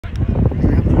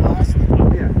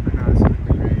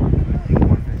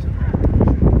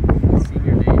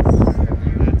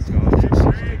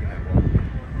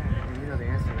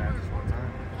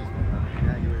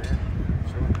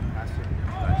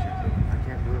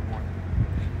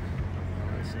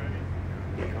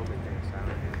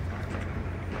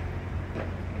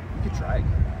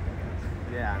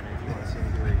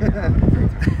Is it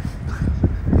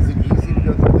easy to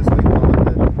go through this week, Colin?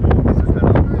 Because there's been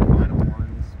the final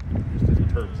ones, just in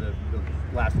terms of the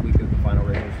last week of the final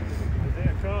regular season.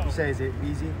 You say, is it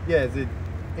easy? Yeah,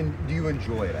 and do you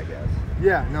enjoy it, I guess?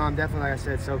 Yeah, no, I'm definitely, like I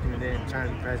said, soaking it in, trying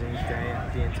to be present each day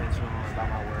and be intentional about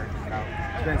my work, about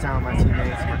spending time with my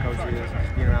teammates, my coaches, and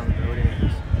just being around the building and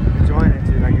just enjoying it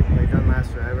too. Like, it doesn't last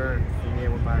forever, and for me,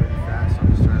 it went by really fast, so I'm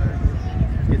just trying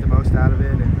to get the most out of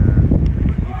it and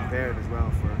be prepared as well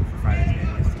for Friday's game.